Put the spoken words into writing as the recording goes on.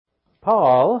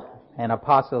Paul, an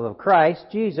apostle of Christ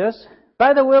Jesus,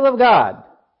 by the will of God,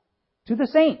 to the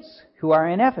saints who are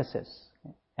in Ephesus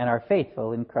and are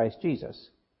faithful in Christ Jesus.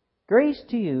 Grace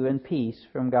to you and peace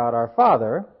from God our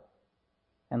Father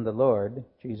and the Lord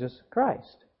Jesus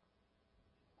Christ.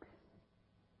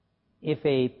 If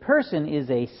a person is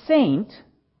a saint,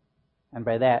 and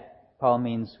by that Paul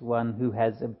means one who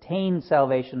has obtained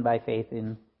salvation by faith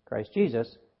in Christ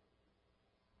Jesus,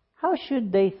 how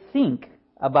should they think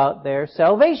about their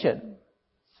salvation?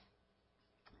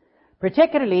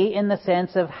 Particularly in the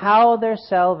sense of how their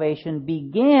salvation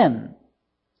began.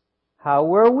 How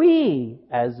were we,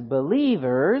 as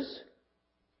believers,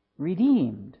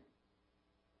 redeemed?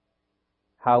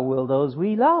 How will those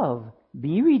we love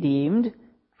be redeemed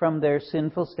from their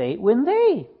sinful state when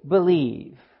they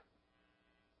believe?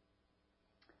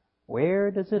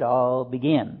 Where does it all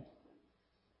begin?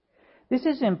 This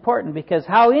is important because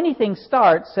how anything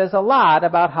starts says a lot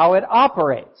about how it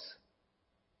operates.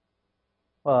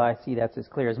 Well, I see that's as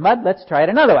clear as mud. Let's try it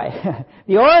another way.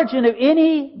 The origin of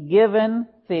any given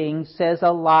thing says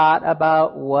a lot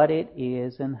about what it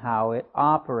is and how it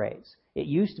operates. It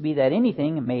used to be that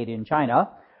anything made in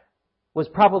China was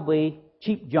probably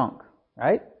cheap junk,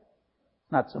 right?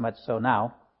 Not so much so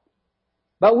now.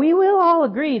 But we will all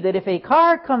agree that if a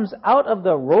car comes out of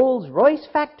the Rolls-Royce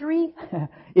factory,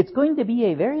 it's going to be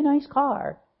a very nice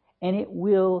car, and it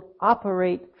will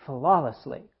operate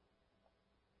flawlessly.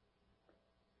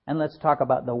 And let's talk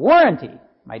about the warranty.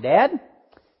 My dad,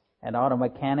 an auto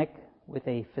mechanic with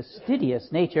a fastidious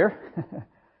nature,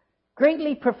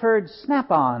 greatly preferred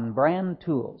Snap-on brand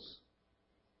tools.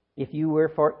 If you were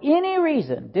for any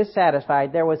reason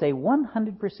dissatisfied, there was a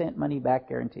 100% money-back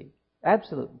guarantee.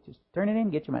 Absolutely. Just turn it in,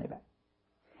 get your money back.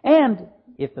 And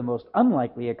if the most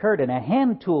unlikely occurred and a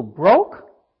hand tool broke,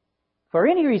 for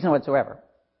any reason whatsoever,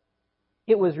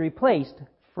 it was replaced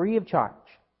free of charge.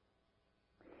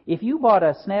 If you bought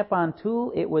a Snap-on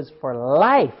tool, it was for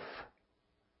life.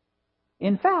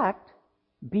 In fact,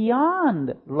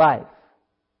 beyond life.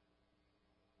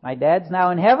 My dad's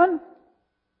now in heaven,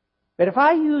 but if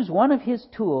I use one of his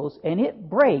tools and it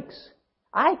breaks,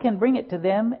 I can bring it to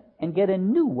them and get a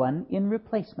new one in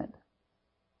replacement.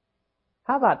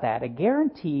 How about that? A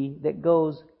guarantee that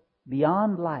goes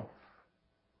beyond life.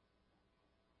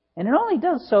 And it only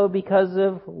does so because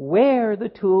of where the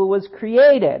tool was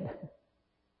created,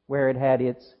 where it had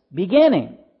its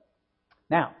beginning.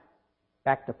 Now,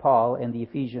 back to Paul and the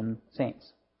Ephesian saints.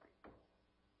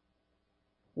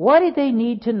 What did they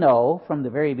need to know from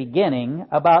the very beginning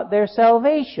about their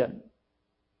salvation?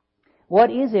 What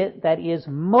is it that is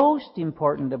most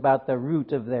important about the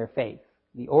root of their faith,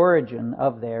 the origin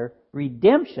of their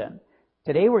redemption?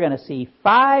 Today we're going to see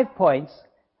 5 points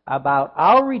about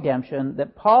our redemption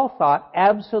that Paul thought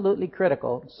absolutely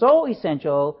critical. So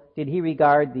essential did he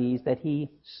regard these that he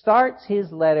starts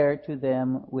his letter to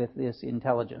them with this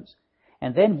intelligence.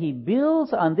 And then he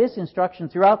builds on this instruction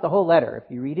throughout the whole letter.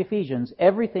 If you read Ephesians,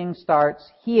 everything starts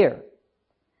here.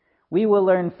 We will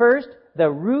learn first the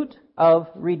root of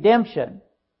redemption,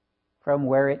 from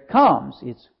where it comes,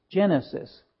 its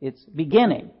genesis, its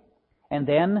beginning. And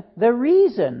then the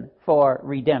reason for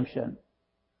redemption.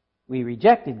 We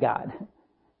rejected God.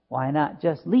 Why not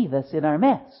just leave us in our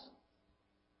mess?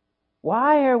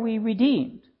 Why are we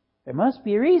redeemed? There must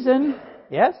be a reason,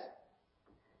 yes?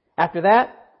 After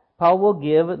that, Paul will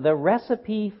give the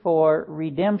recipe for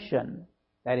redemption.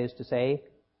 That is to say,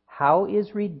 how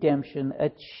is redemption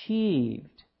achieved?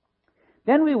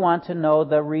 Then we want to know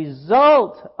the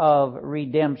result of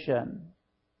redemption.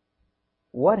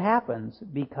 What happens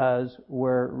because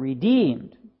we're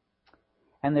redeemed?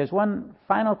 And there's one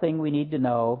final thing we need to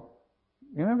know.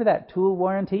 Remember that tool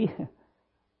warranty?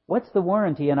 What's the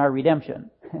warranty in our redemption?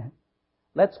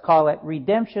 Let's call it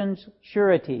redemption's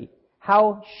surety.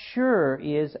 How sure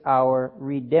is our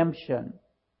redemption?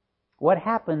 What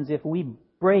happens if we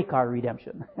break our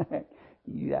redemption?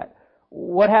 You do that.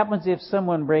 What happens if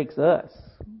someone breaks us?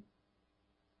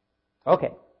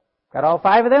 Okay. Got all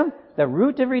 5 of them? The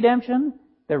root of redemption,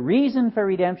 the reason for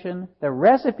redemption, the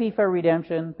recipe for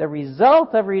redemption, the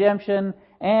result of redemption,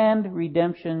 and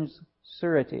redemption's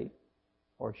surety,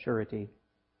 or surety.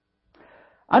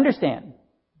 Understand,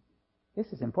 this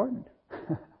is important.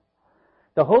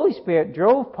 The Holy Spirit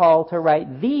drove Paul to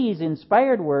write these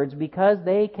inspired words because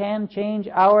they can change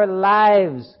our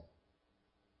lives.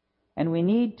 And we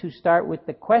need to start with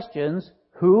the questions,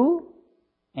 who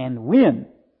and when.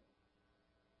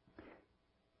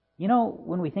 You know,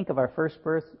 when we think of our first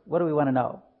birth, what do we want to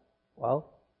know?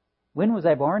 Well, when was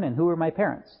I born and who were my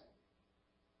parents?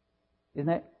 Isn't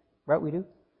that what we do?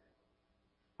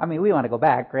 I mean, we want to go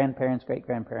back, grandparents,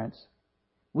 great-grandparents.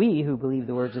 We who believe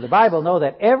the words of the Bible know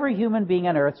that every human being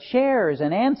on earth shares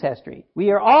an ancestry.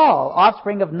 We are all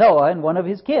offspring of Noah and one of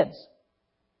his kids.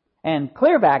 And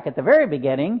clear back at the very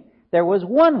beginning, there was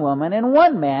one woman and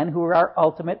one man who were our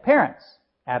ultimate parents,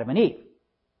 Adam and Eve.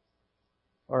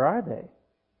 Or are they?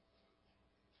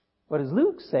 What does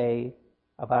Luke say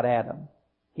about Adam?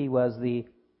 He was the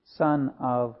son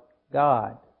of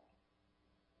God.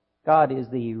 God is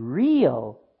the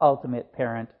real ultimate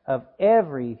parent of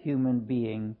every human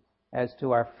being as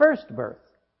to our first birth.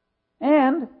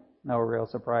 And, no real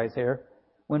surprise here,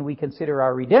 when we consider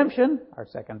our redemption, our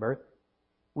second birth,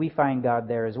 we find God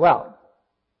there as well.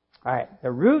 All right,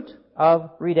 the root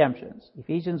of redemptions.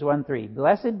 Ephesians 1:3.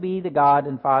 Blessed be the God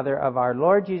and Father of our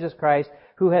Lord Jesus Christ,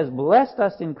 who has blessed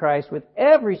us in Christ with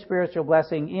every spiritual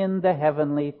blessing in the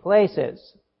heavenly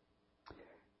places.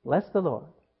 Bless the Lord,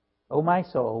 O my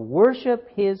soul. Worship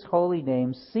His holy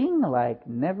name. Sing like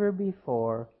never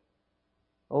before,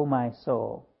 O my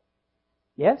soul.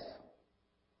 Yes?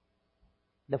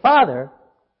 The Father,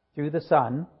 through the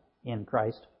Son, in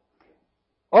Christ,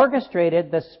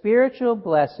 orchestrated the spiritual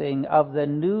blessing of the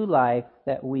new life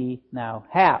that we now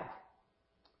have.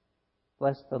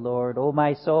 Bless the Lord, O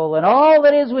my soul, and all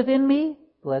that is within me.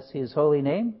 Bless His holy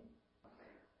name.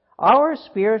 Our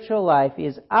spiritual life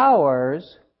is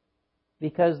ours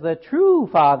because the true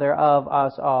Father of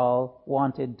us all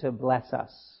wanted to bless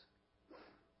us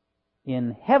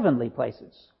in heavenly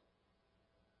places.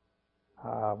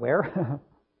 Where?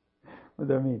 What does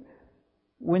that mean?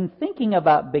 When thinking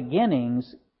about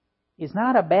beginnings, it's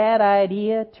not a bad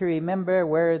idea to remember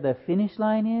where the finish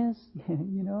line is.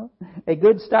 You know, a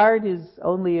good start is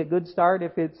only a good start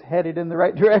if it's headed in the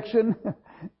right direction.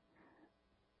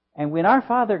 And when our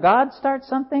Father God starts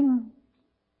something,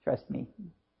 trust me,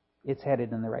 it's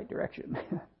headed in the right direction.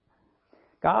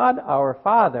 God, our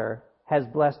Father, has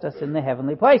blessed us in the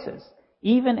heavenly places,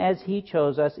 even as He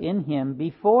chose us in Him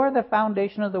before the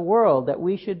foundation of the world, that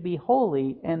we should be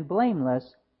holy and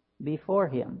blameless before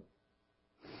Him.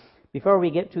 Before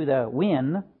we get to the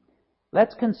win,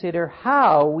 let's consider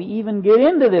how we even get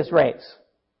into this race.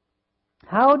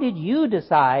 How did you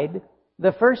decide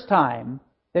the first time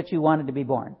that you wanted to be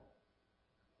born?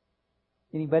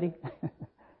 Anybody?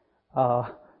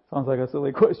 Sounds like a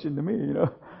silly question to me, you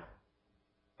know.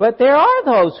 But there are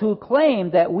those who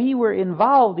claim that we were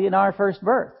involved in our first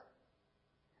birth.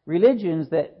 Religions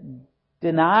that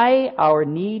deny our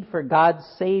need for God's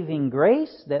saving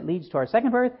grace that leads to our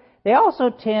second birth, they also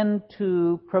tend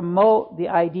to promote the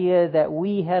idea that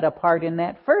we had a part in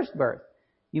that first birth.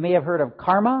 You may have heard of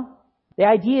karma. The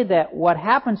idea that what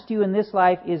happens to you in this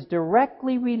life is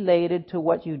directly related to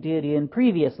what you did in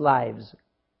previous lives.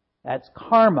 That's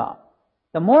karma.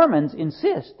 The Mormons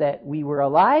insist that we were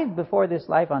alive before this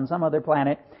life on some other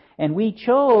planet, and we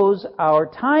chose our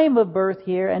time of birth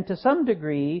here and to some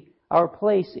degree our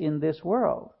place in this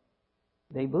world.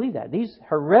 They believe that. These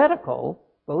heretical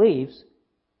beliefs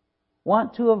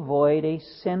want to avoid a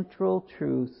central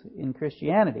truth in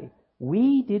Christianity.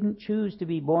 We didn't choose to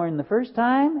be born the first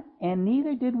time, and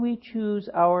neither did we choose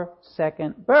our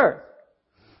second birth.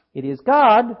 It is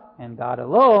God, and God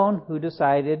alone, who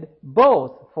decided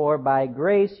both. For by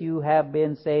grace you have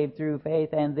been saved through faith,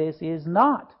 and this is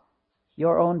not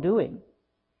your own doing.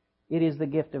 It is the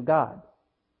gift of God,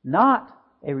 not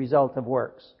a result of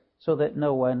works, so that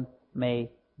no one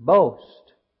may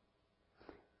boast.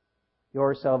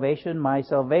 Your salvation, my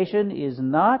salvation, is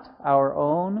not our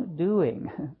own doing.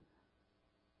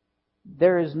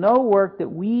 There is no work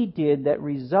that we did that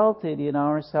resulted in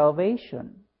our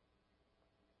salvation.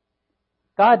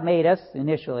 God made us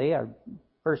initially, our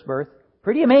first birth,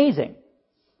 pretty amazing.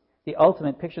 The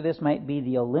ultimate picture of this might be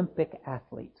the Olympic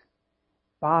athlete.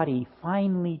 Body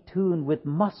finely tuned with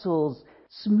muscles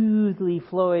smoothly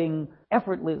flowing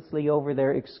effortlessly over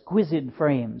their exquisite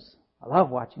frames. I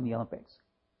love watching the Olympics.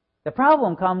 The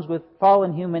problem comes with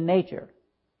fallen human nature.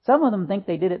 Some of them think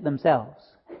they did it themselves.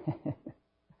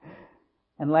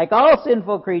 And like all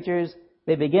sinful creatures,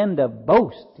 they begin to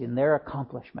boast in their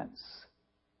accomplishments.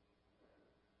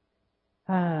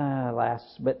 Alas,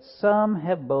 but some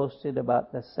have boasted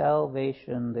about the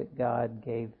salvation that God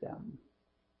gave them,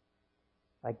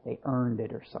 like they earned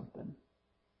it or something.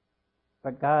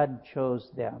 But God chose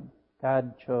them.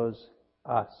 God chose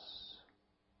us.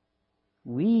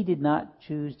 We did not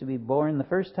choose to be born the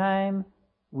first time.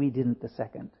 We didn't the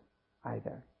second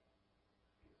either.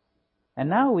 And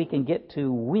now we can get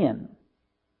to win.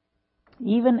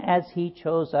 Even as He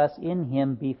chose us in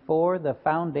Him before the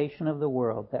foundation of the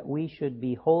world, that we should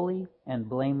be holy and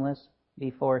blameless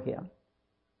before Him.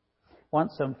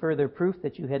 Want some further proof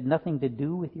that you had nothing to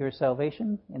do with your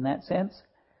salvation in that sense?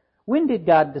 When did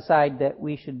God decide that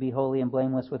we should be holy and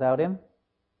blameless without Him?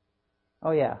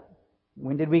 Oh yeah.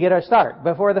 When did we get our start?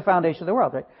 Before the foundation of the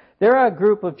world, right? There are a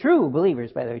group of true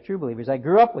believers, by the way, true believers. I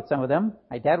grew up with some of them.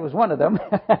 My dad was one of them.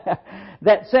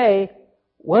 That say,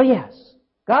 well, yes,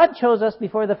 God chose us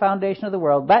before the foundation of the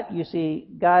world, but you see,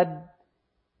 God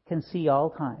can see all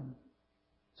time.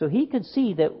 So He could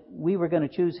see that we were going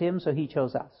to choose Him, so He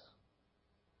chose us.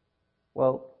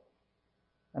 Well,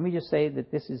 let me just say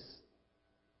that this is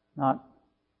not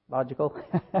logical.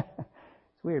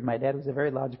 It's weird. My dad was a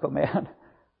very logical man.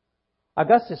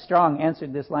 Augustus Strong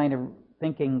answered this line of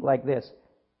thinking like this.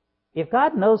 If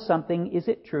God knows something, is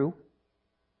it true?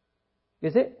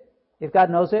 Is it? If God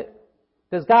knows it?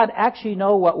 Does God actually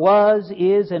know what was,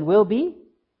 is, and will be?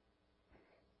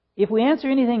 If we answer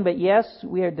anything but yes,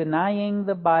 we are denying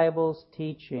the Bible's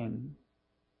teaching.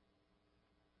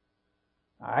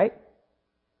 Alright?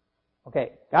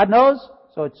 Okay, God knows,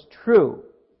 so it's true.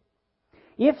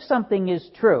 If something is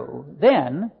true,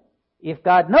 then, if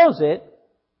God knows it,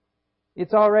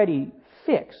 it's already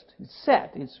fixed, it's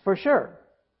set, it's for sure.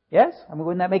 Yes? I mean,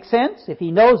 wouldn't that make sense? If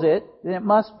He knows it, then it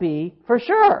must be for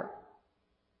sure.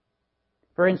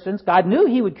 For instance, God knew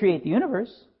He would create the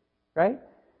universe, right?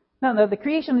 Now, the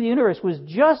creation of the universe was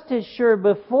just as sure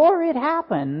before it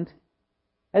happened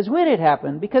as when it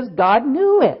happened, because God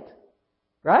knew it,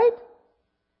 right?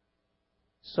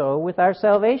 So with our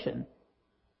salvation.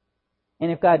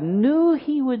 And if God knew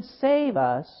He would save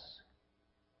us,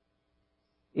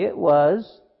 it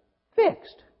was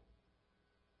fixed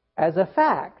as a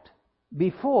fact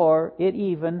before it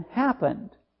even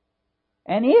happened.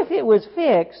 And if it was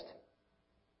fixed,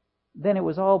 then it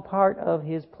was all part of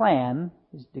His plan,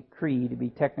 His decree to be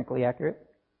technically accurate,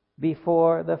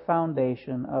 before the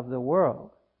foundation of the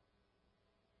world.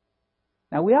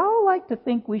 Now, we all like to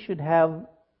think we should have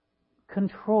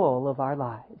control of our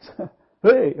lives.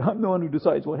 Hey, I'm the one who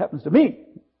decides what happens to me.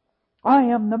 I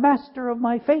am the master of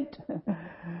my fate.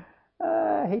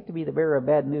 I hate to be the bearer of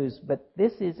bad news, but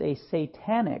this is a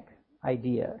satanic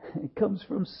idea. It comes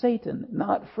from Satan,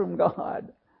 not from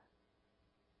God.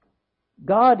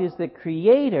 God is the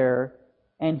creator,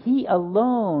 and He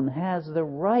alone has the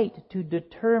right to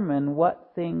determine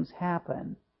what things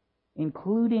happen,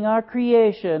 including our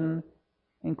creation,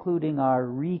 including our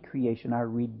recreation, our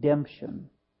redemption.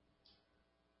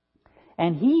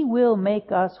 And He will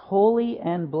make us holy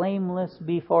and blameless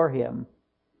before Him.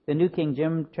 The New King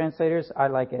James translators, I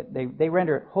like it. They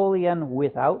render it holy and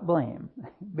without blame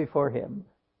before Him.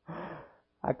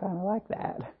 I kind of like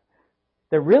that.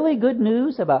 The really good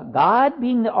news about God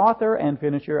being the author and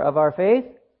finisher of our faith,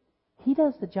 He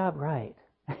does the job right.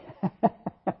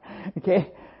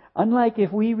 Okay? Unlike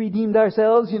if we redeemed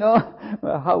ourselves,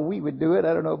 how we would do it,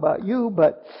 I don't know about you,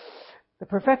 but the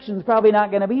perfection's probably not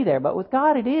going to be there. But with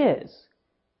God it is.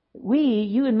 We,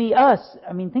 you and me, us,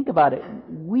 think about it.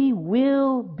 We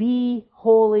will be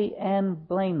holy and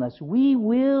blameless. We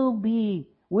will be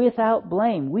without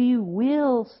blame. We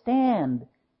will stand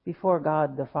before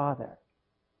God the Father.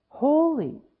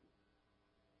 Holy.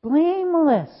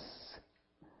 Blameless.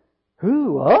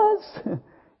 Who? Us?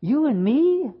 You and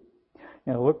me?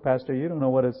 Look, Pastor, you don't know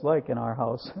what it's like in our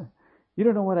house. You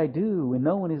don't know what I do when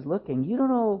no one is looking. You don't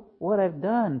know what I've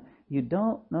done. You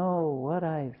don't know what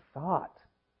I've thought.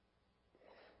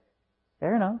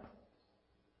 Fair enough.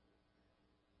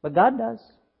 But God does.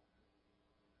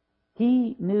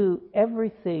 He knew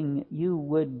everything you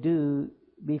would do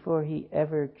before He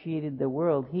ever created the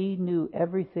world. He knew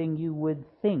everything you would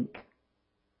think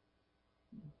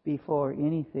before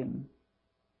anything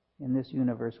in this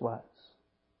universe was.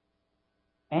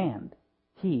 And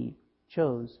He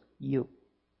chose you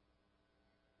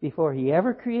before He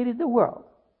ever created the world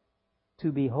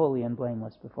to be holy and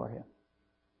blameless before Him.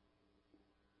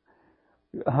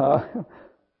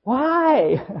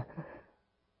 Why?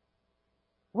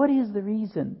 What is the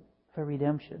reason for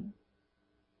redemption?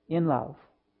 In love,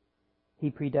 He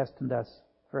predestined us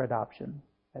for adoption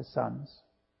as sons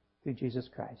through Jesus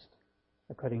Christ,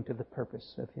 according to the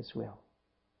purpose of His will.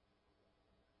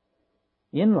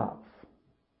 In love,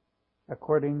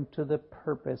 according to the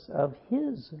purpose of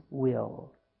His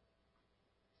will.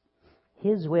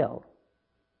 His will.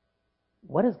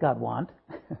 What does God want?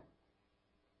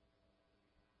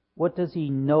 What does He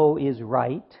know is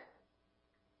right?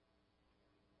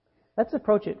 Let's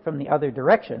approach it from the other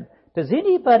direction. Does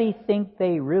anybody think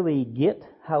they really get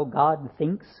how God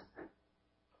thinks?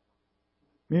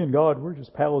 Me and God, we're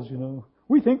just pals,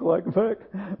 We think alike. In fact,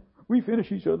 we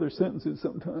finish each other's sentences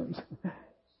sometimes.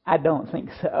 I don't think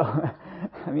so.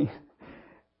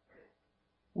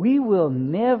 we will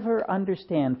never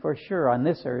understand for sure on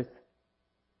this earth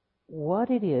what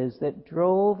it is that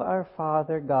drove our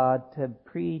Father God to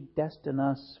predestine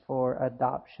us for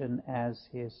adoption as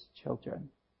His children.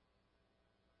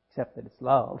 Except that it's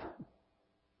love.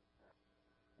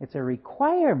 It's a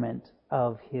requirement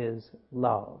of His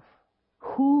love.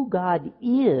 Who God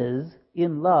is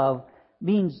in love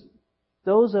means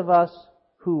those of us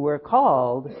who were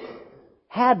called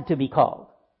had to be called.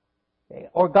 Okay?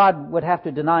 Or God would have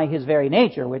to deny His very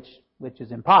nature, which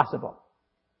is impossible.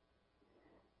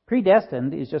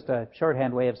 Predestined is just a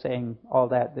shorthand way of saying all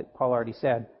that Paul already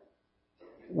said.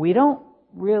 We don't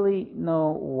really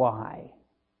know why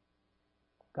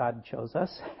God chose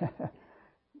us.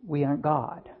 We aren't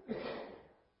God.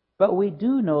 But we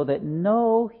do know that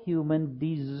no human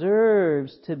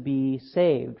deserves to be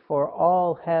saved, for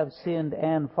all have sinned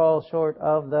and fall short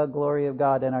of the glory of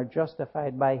God and are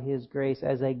justified by His grace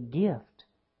as a gift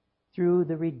through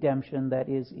the redemption that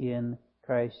is in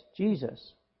Christ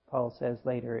Jesus. Paul says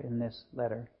later in this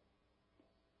letter,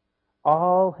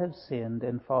 all have sinned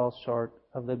and fall short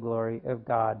of the glory of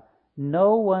God.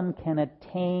 No one can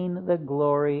attain the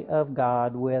glory of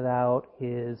God without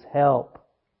His help.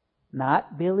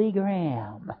 Not Billy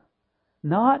Graham,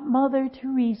 not Mother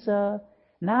Teresa,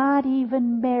 not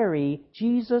even Mary,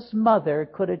 Jesus' mother,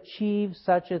 could achieve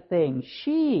such a thing.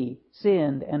 She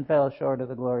sinned and fell short of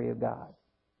the glory of God.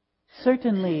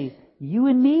 Certainly, you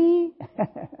and me,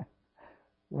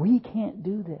 we can't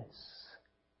do this.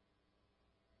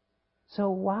 So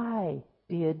why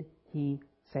did He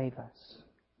save us?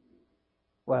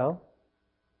 Well,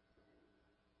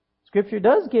 Scripture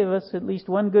does give us at least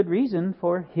one good reason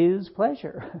for His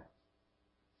pleasure.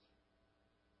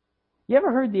 You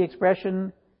ever heard the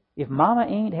expression, if Mama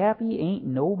ain't happy, ain't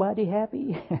nobody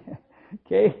happy?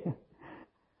 Okay?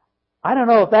 I don't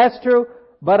know if that's true,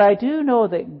 but I do know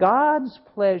that God's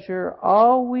pleasure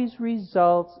always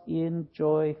results in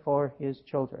joy for His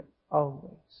children.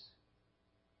 Always.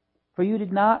 For you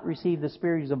did not receive the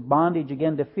spirit of bondage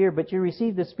again to fear, but you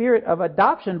received the spirit of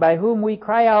adoption by whom we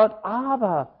cry out,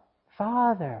 Abba,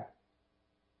 Father.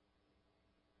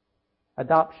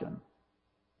 Adoption.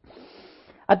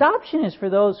 Adoption is for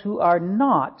those who are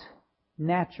not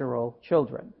natural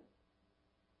children.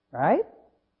 Right?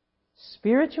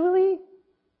 Spiritually,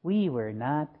 we were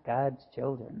not God's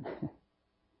children.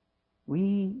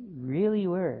 We really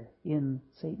were in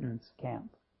Satan's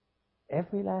camp.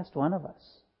 Every last one of us.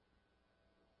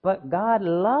 But God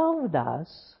loved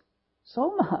us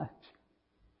so much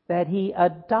that He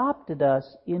adopted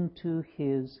us into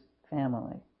His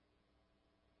family.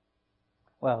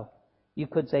 Well, you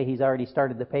could say He's already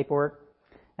started the paperwork,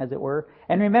 as it were.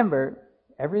 And remember,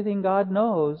 everything God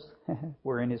knows,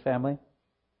 we're in His family,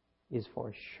 is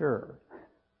for sure.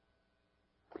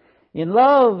 In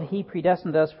love, He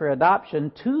predestined us for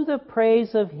adoption to the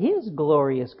praise of His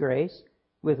glorious grace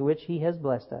with which He has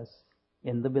blessed us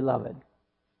in the Beloved.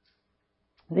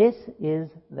 This is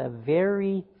the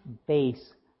very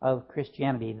base of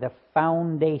Christianity, the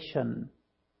foundation.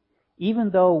 Even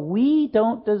though we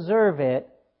don't deserve it,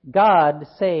 God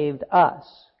saved us.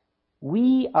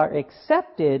 We are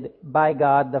accepted by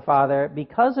God the Father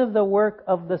because of the work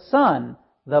of the Son,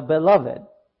 the Beloved.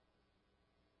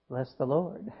 Bless the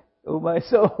Lord, O my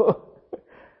soul.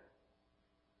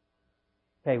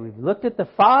 Okay, we've looked at the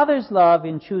Father's love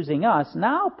in choosing us.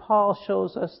 Now Paul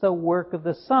shows us the work of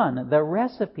the Son, the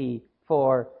recipe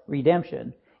for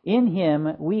redemption. In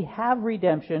Him we have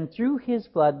redemption through His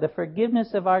blood, the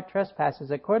forgiveness of our trespasses,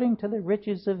 according to the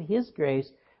riches of His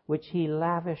grace, which He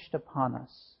lavished upon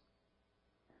us.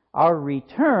 Our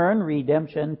return,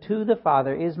 redemption, to the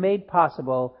Father is made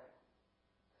possible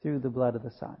through the blood of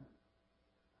the Son.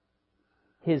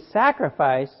 His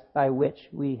sacrifice by which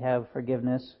we have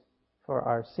forgiveness for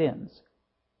our sins.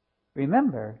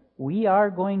 Remember, we are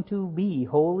going to be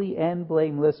holy and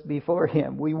blameless before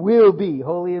Him. We will be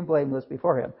holy and blameless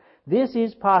before Him. This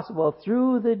is possible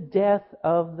through the death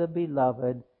of the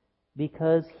Beloved,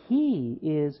 because He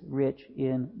is rich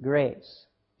in grace.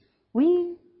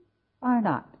 We are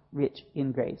not rich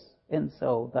in grace, and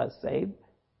so thus saved.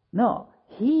 No,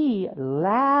 He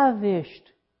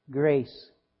lavished grace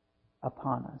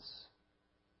upon us.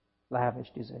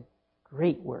 Lavished is a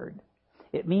great word.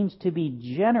 It means to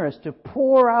be generous, to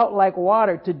pour out like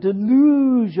water, to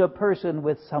deluge a person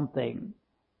with something.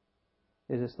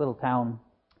 There's this little town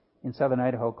in southern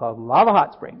Idaho called Lava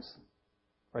Hot Springs,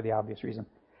 for the obvious reason.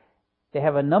 They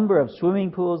have a number of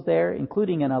swimming pools there,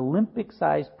 including an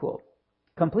Olympic-sized pool,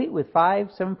 complete with 5,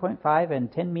 7.5, and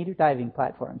 10-meter diving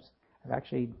platforms. I've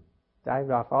actually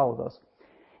dived off all of those.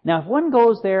 Now, if one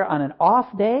goes there on an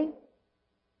off day,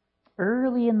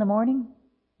 early in the morning,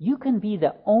 you can be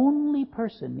the only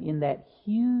person in that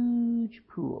huge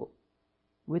pool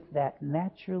with that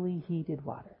naturally heated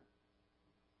water,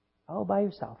 all by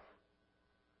yourself,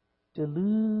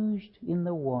 deluged in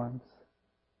the warmth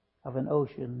of an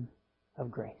ocean of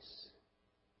grace.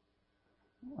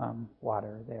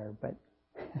 Water there, but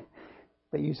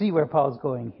but you see where Paul's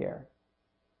going here.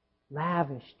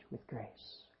 Lavished with grace.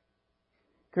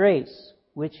 Grace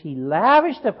which he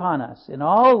lavished upon us in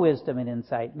all wisdom and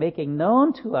insight, making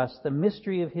known to us the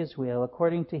mystery of his will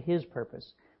according to his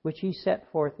purpose, which he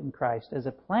set forth in Christ as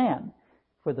a plan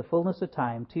for the fullness of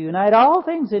time, to unite all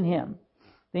things in him,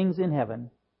 things in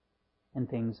heaven and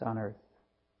things on earth.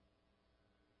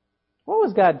 What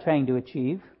was God trying to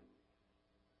achieve?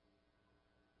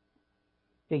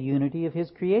 The unity of his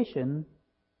creation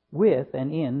with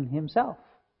and in himself.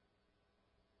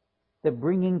 The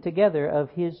bringing together of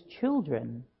his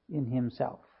children in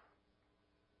himself.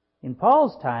 In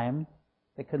Paul's time,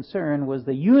 the concern was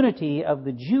the unity of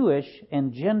the Jewish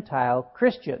and Gentile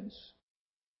Christians.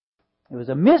 It was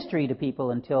a mystery to people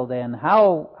until then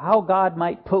how God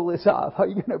might pull this off. How are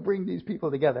you going to bring these people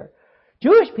together?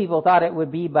 Jewish people thought it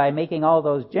would be by making all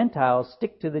those Gentiles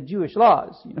stick to the Jewish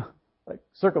laws, like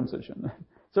circumcision,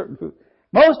 certain food.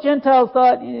 Most Gentiles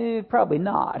thought, probably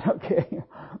not, okay,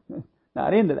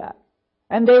 not into that.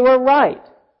 And they were right,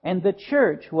 and the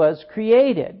church was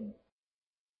created.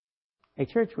 A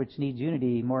church which needs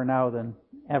unity more now than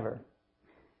ever.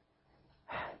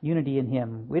 Unity in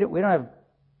him. We don't have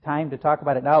time to talk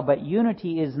about it now, but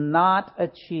unity is not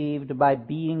achieved by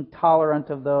being tolerant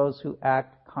of those who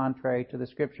act contrary to the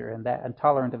Scripture and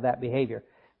tolerant of that behavior.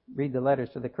 Read the letters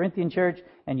to the Corinthian church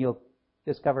and you'll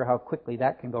discover how quickly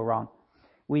that can go wrong.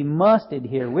 We must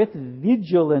adhere with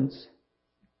vigilance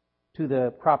to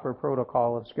the proper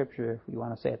protocol of Scripture, if you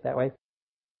want to say it that way.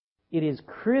 It is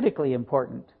critically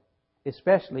important,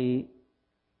 especially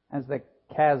as the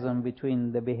chasm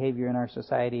between the behavior in our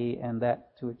society and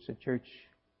that to which the church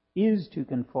is to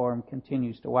conform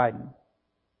continues to widen.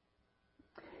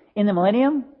 In the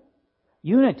millennium,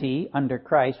 unity under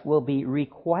Christ will be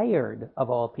required of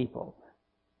all people.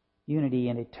 Unity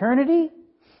in eternity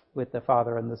with the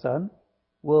Father and the Son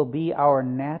will be our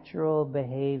natural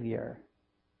behavior.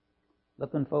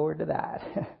 Looking forward to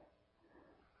that.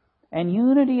 And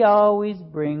unity always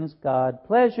brings God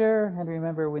pleasure. And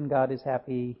remember, when God is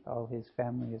happy, all his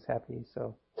family is happy.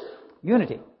 So,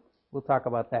 unity. We'll talk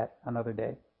about that another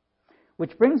day.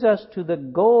 Which brings us to the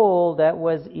goal that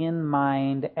was in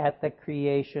mind at the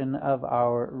creation of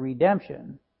our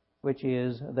redemption, which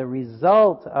is the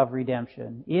result of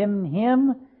redemption. In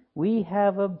him we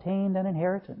have obtained an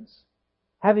inheritance,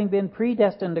 having been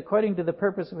predestined according to the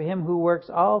purpose of him who works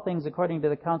all things according to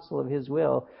the counsel of his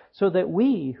will, so that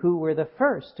we who were the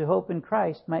first to hope in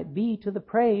Christ might be to the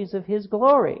praise of his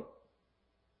glory.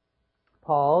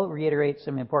 Paul reiterates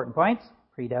some important points.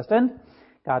 Predestined,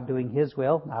 God doing his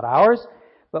will, not ours.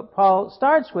 But Paul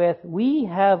starts with, we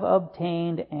have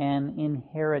obtained an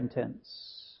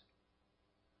inheritance.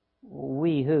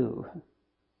 We who?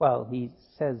 Well, he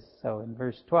says so in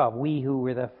verse 12. We who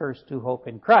were the first to hope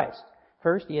in Christ.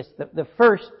 First, yes, the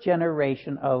first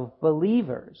generation of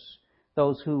believers.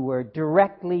 Those who were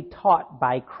directly taught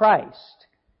by Christ.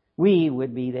 We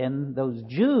would be then those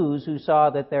Jews who saw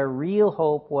that their real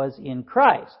hope was in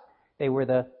Christ. They were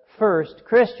the first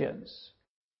Christians.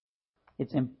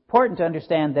 It's important to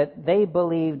understand that they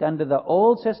believed under the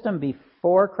old system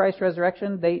before Christ's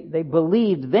resurrection. They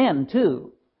believed then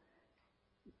too.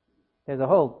 There's a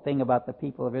whole thing about the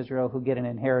people of Israel who get an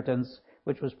inheritance,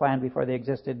 which was planned before they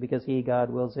existed because he, God,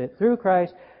 wills it through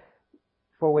Christ,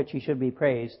 for which he should be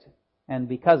praised, and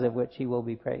because of which he will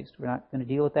be praised. We're not going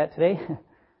to deal with that today.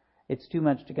 It's too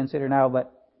much to consider now,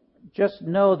 but just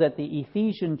know that the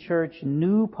Ephesian church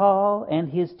knew Paul and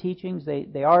his teachings.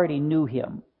 They already knew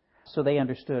him, so they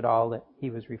understood all that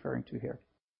he was referring to here.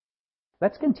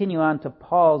 Let's continue on to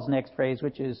Paul's next phrase,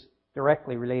 which is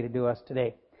directly related to us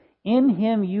today. In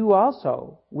him you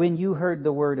also, when you heard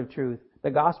the word of truth,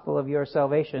 the gospel of your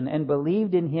salvation, and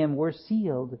believed in him, were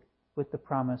sealed with the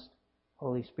promised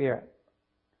Holy Spirit.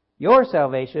 Your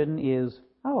salvation is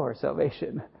our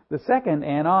salvation. The second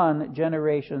and on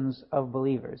generations of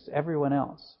believers, everyone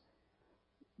else.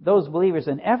 Those believers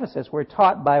in Ephesus were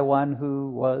taught by one who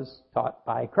was taught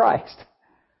by Christ.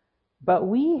 But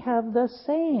we have the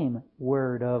same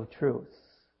word of truth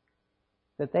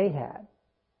that they had.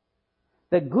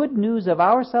 The good news of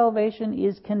our salvation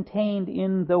is contained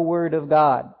in the Word of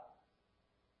God.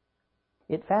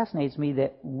 It fascinates me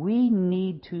that we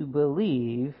need to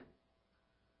believe,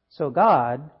 so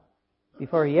God,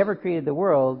 before he ever created the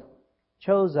world,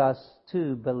 chose us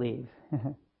to believe.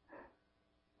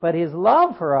 But his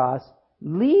love for us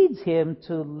leads him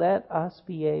to let us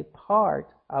be a part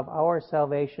of our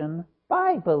salvation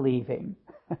by believing.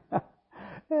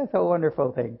 That's a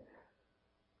wonderful thing.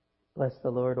 Bless the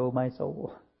Lord, O my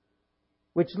soul.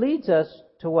 Which leads us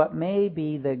to what may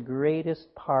be the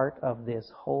greatest part of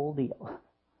this whole deal.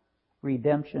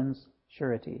 Redemption's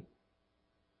surety.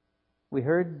 We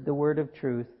heard the word of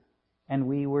truth, and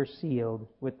we were sealed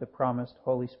with the promised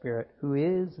Holy Spirit, who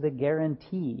is the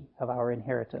guarantee of our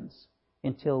inheritance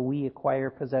until we acquire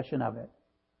possession of it,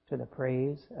 to the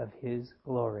praise of His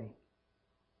glory.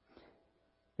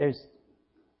 There's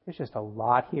just a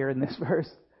lot here in this verse.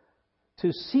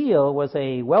 To seal was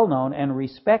a well-known and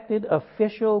respected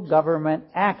official government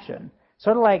action.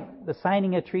 Sort of like the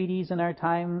signing of treaties in our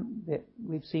time that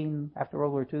we've seen after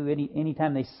World War II. Any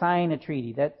time they sign a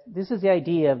treaty, this is the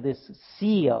idea of this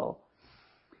seal.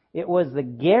 It was the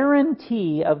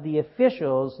guarantee of the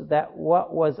officials that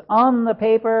what was on the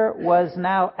paper was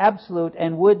now absolute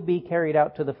and would be carried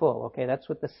out to the full. Okay, that's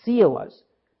what the seal was.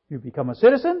 You become a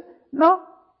citizen? No,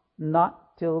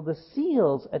 not till the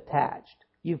seal's attached.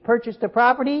 You've purchased a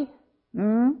property?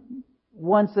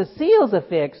 Once the seal's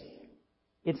affixed,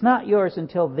 it's not yours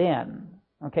until then.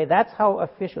 Okay, that's how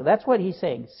official. That's what he's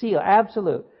saying. Seal,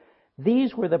 absolute.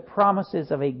 These were the promises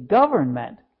of a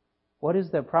government. What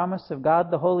is the promise of God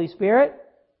the Holy Spirit?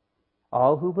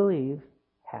 All who believe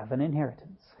have an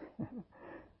inheritance.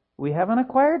 We haven't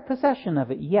acquired possession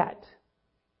of it yet.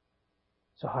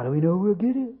 So how do we know we'll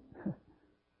get it?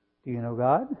 Do you know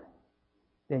God?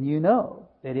 Then you know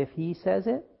that if He says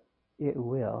it, it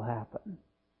will happen.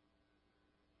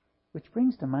 Which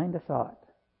brings to mind a thought.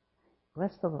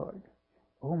 Bless the Lord,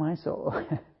 O my soul.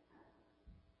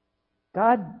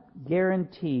 God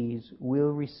guarantees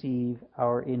we'll receive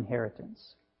our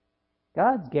inheritance.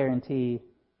 God's guarantee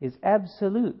is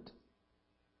absolute.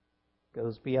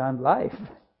 Goes beyond life.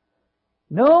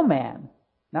 No man,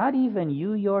 not even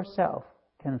you yourself,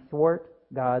 can thwart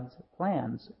God's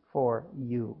plans for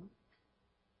you.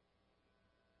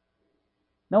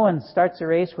 No one starts a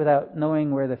race without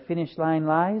knowing where the finish line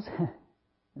lies.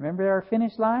 Remember our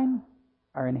finish line?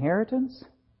 Our inheritance?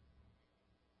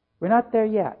 We're not there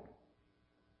yet,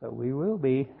 but we will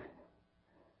be.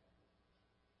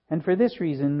 And for this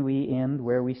reason, we end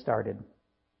where we started.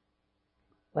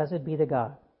 Blessed be the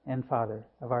God and Father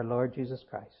of our Lord Jesus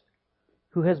Christ,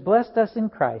 who has blessed us in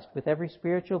Christ with every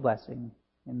spiritual blessing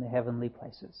in the heavenly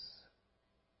places.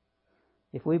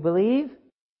 If we believe,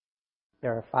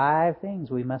 there are 5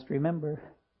 things we must remember.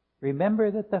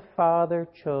 Remember that the Father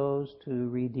chose to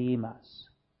redeem us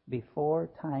before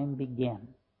time began.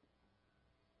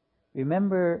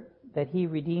 Remember that He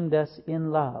redeemed us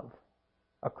in love,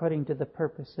 according to the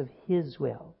purpose of His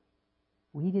will.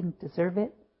 We didn't deserve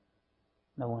it.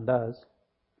 No one does.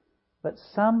 But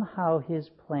somehow His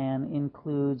plan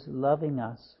includes loving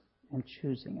us and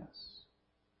choosing us.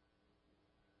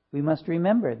 We must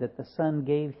remember that the Son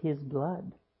gave His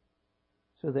blood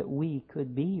so that we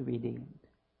could be redeemed.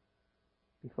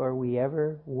 Before we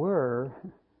ever were,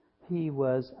 He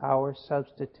was our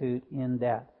substitute in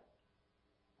death,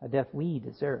 a death we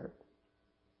deserved.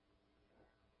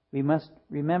 We must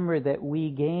remember that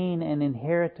we gain an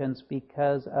inheritance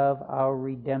because of our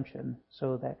redemption,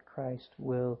 so that Christ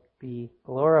will be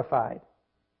glorified.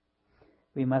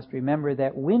 We must remember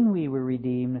that when we were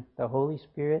redeemed, the Holy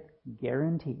Spirit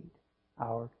guaranteed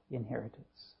our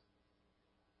inheritance.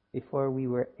 Before we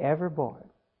were ever born,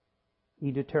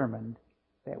 He determined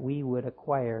that we would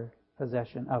acquire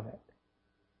possession of it,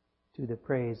 to the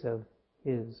praise of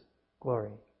His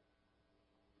glory.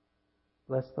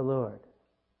 Bless the Lord,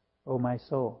 O my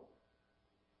soul,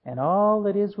 and all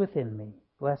that is within me.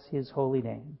 Bless His holy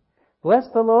name. Bless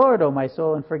the Lord, O my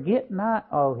soul, and forget not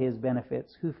all His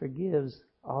benefits, who forgives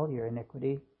all your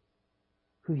iniquity,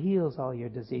 who heals all your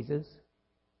diseases,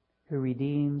 who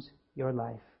redeems your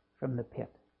life from the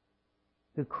pit,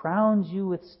 who crowns you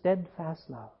with steadfast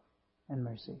love and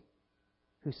mercy,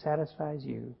 who satisfies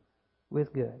you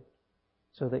with good,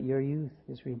 so that your youth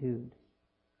is renewed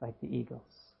like the eagles.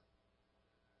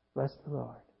 Bless the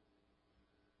Lord,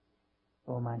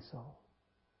 O my soul.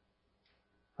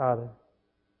 Father,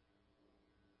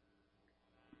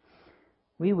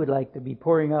 we would like to be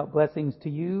pouring out blessings to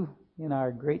You in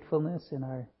our gratefulness, in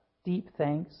our deep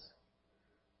thanks.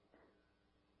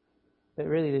 But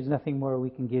really, there's nothing more we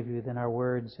can give You than our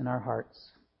words and our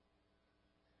hearts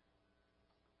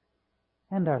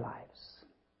and our lives.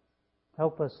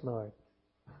 Help us, Lord,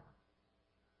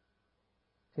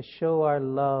 to show our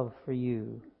love for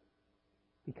You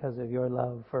because of Your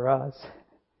love for us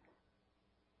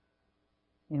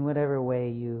in whatever way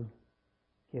You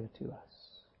give to us.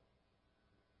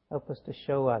 Help us to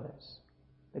show others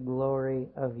the glory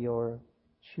of your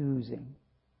choosing.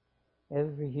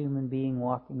 Every human being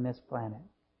walking this planet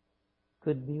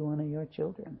could be one of your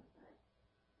children.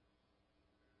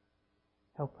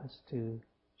 Help us to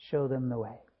show them the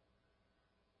way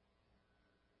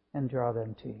and draw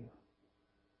them to you.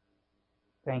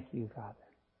 Thank you, Father.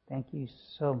 Thank you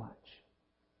so much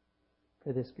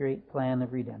for this great plan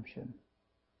of redemption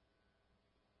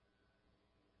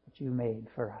that you made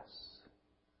for us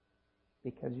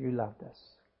because you loved us.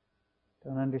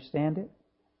 Don't understand it,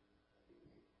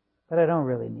 but I don't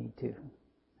really need to.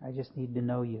 I just need to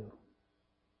know you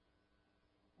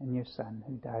and your Son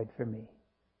who died for me,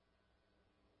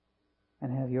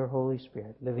 and have your Holy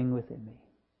Spirit living within me.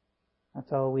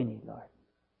 That's all we need, Lord.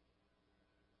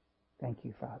 Thank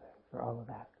you, Father, for all of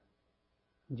that.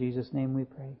 In Jesus' name we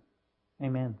pray.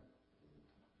 Amen.